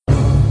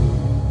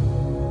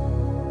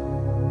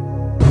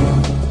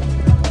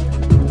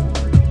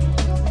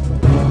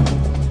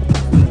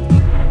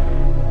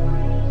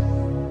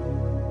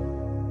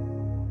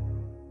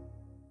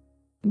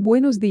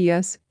Buenos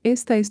días,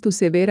 esta es tu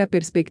severa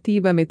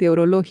perspectiva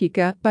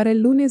meteorológica para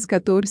el lunes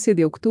 14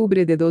 de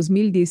octubre de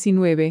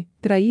 2019,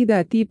 traída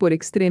a ti por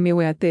Extreme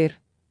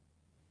Weather.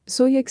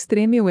 Soy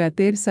Extreme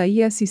Weather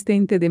y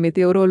asistente de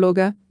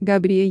meteoróloga,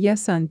 Gabriela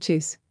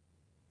Sánchez.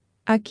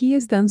 Aquí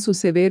están sus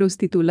severos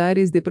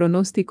titulares de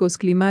pronósticos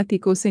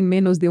climáticos en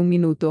menos de un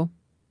minuto.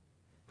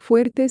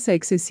 Fuertes a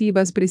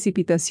excesivas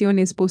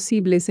precipitaciones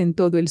posibles en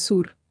todo el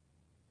sur.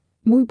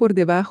 Muy por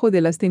debajo de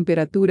las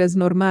temperaturas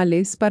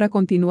normales para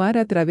continuar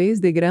a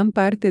través de gran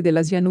parte de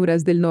las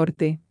llanuras del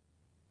norte.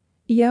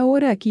 Y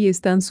ahora aquí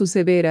están sus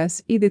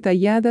severas y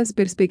detalladas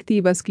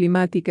perspectivas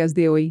climáticas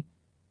de hoy.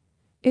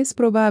 Es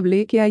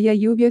probable que haya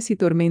lluvias y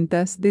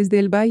tormentas desde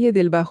el valle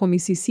del Bajo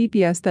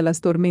Mississippi hasta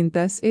las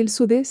tormentas el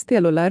sudeste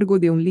a lo largo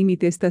de un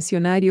límite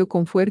estacionario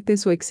con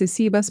fuertes o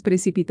excesivas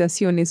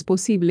precipitaciones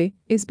posible,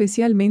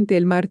 especialmente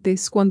el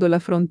martes cuando la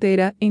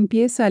frontera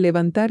empieza a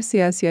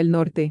levantarse hacia el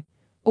norte.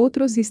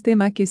 Otro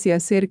sistema que se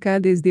acerca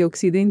desde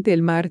occidente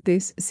el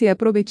martes se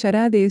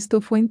aprovechará de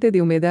esta fuente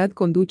de humedad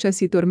con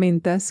duchas y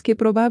tormentas que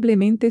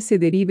probablemente se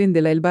deriven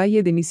del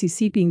valle de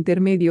Mississippi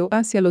intermedio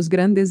hacia los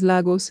Grandes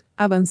Lagos,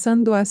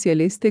 avanzando hacia el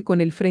este con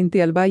el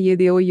frente al valle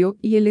de Ohio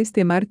y el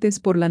este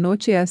martes por la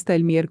noche hasta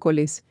el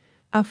miércoles.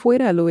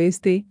 Afuera al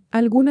oeste,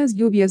 algunas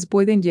lluvias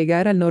pueden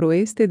llegar al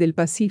noroeste del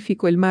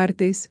Pacífico el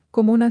martes,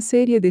 como una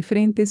serie de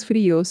frentes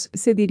fríos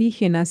se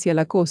dirigen hacia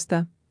la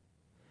costa.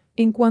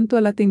 En cuanto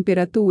a la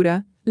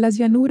temperatura, las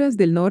llanuras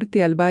del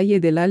norte al valle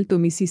del Alto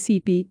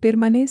Mississippi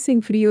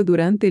permanecen frío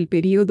durante el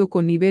período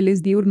con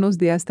niveles diurnos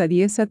de hasta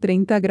 10 a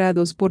 30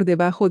 grados por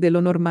debajo de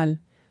lo normal.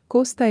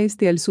 Costa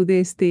este al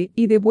sudeste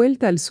y de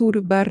vuelta al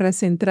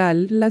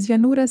sur/central, las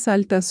llanuras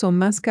altas son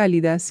más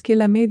cálidas que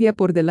la media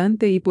por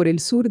delante y por el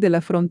sur de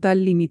la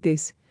frontal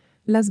límites.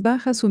 Las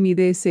bajas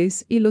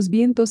humideces y los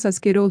vientos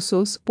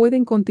asquerosos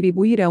pueden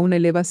contribuir a una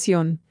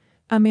elevación.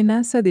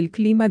 Amenaza del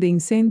clima de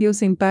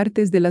incendios en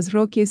partes de las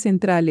Rockies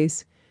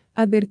centrales.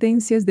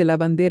 Advertencias de la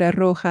bandera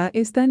roja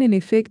están en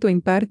efecto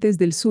en partes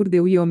del sur de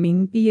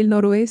Wyoming y el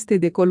noroeste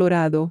de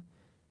Colorado.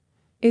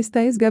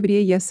 Esta es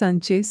Gabriela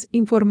Sánchez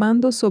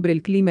informando sobre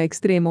el clima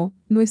extremo.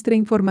 Nuestra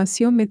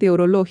información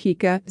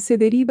meteorológica se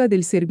deriva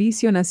del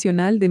Servicio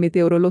Nacional de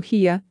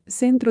Meteorología,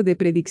 Centro de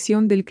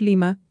Predicción del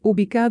Clima,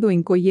 ubicado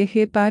en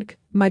College Park,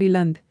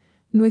 Maryland.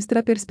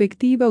 Nuestra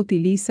perspectiva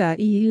utiliza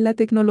la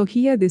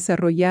tecnología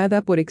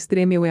desarrollada por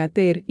Extreme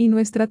Weather y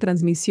nuestra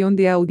transmisión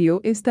de audio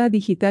está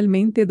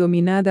digitalmente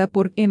dominada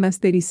por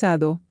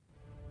masterizado.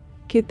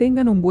 Que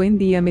tengan un buen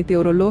día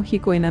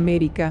meteorológico en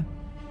América.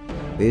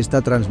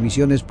 Esta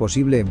transmisión es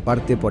posible en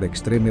parte por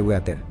Extreme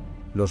Weather.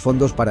 Los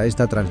fondos para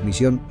esta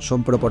transmisión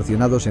son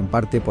proporcionados en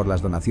parte por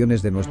las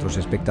donaciones de nuestros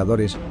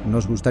espectadores.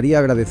 Nos gustaría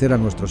agradecer a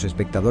nuestros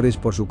espectadores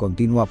por su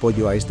continuo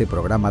apoyo a este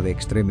programa de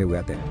Extreme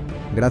Weather.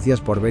 Gracias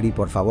por ver y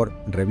por favor,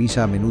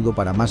 revisa a menudo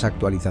para más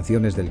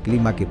actualizaciones del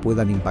clima que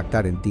puedan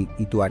impactar en ti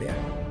y tu área.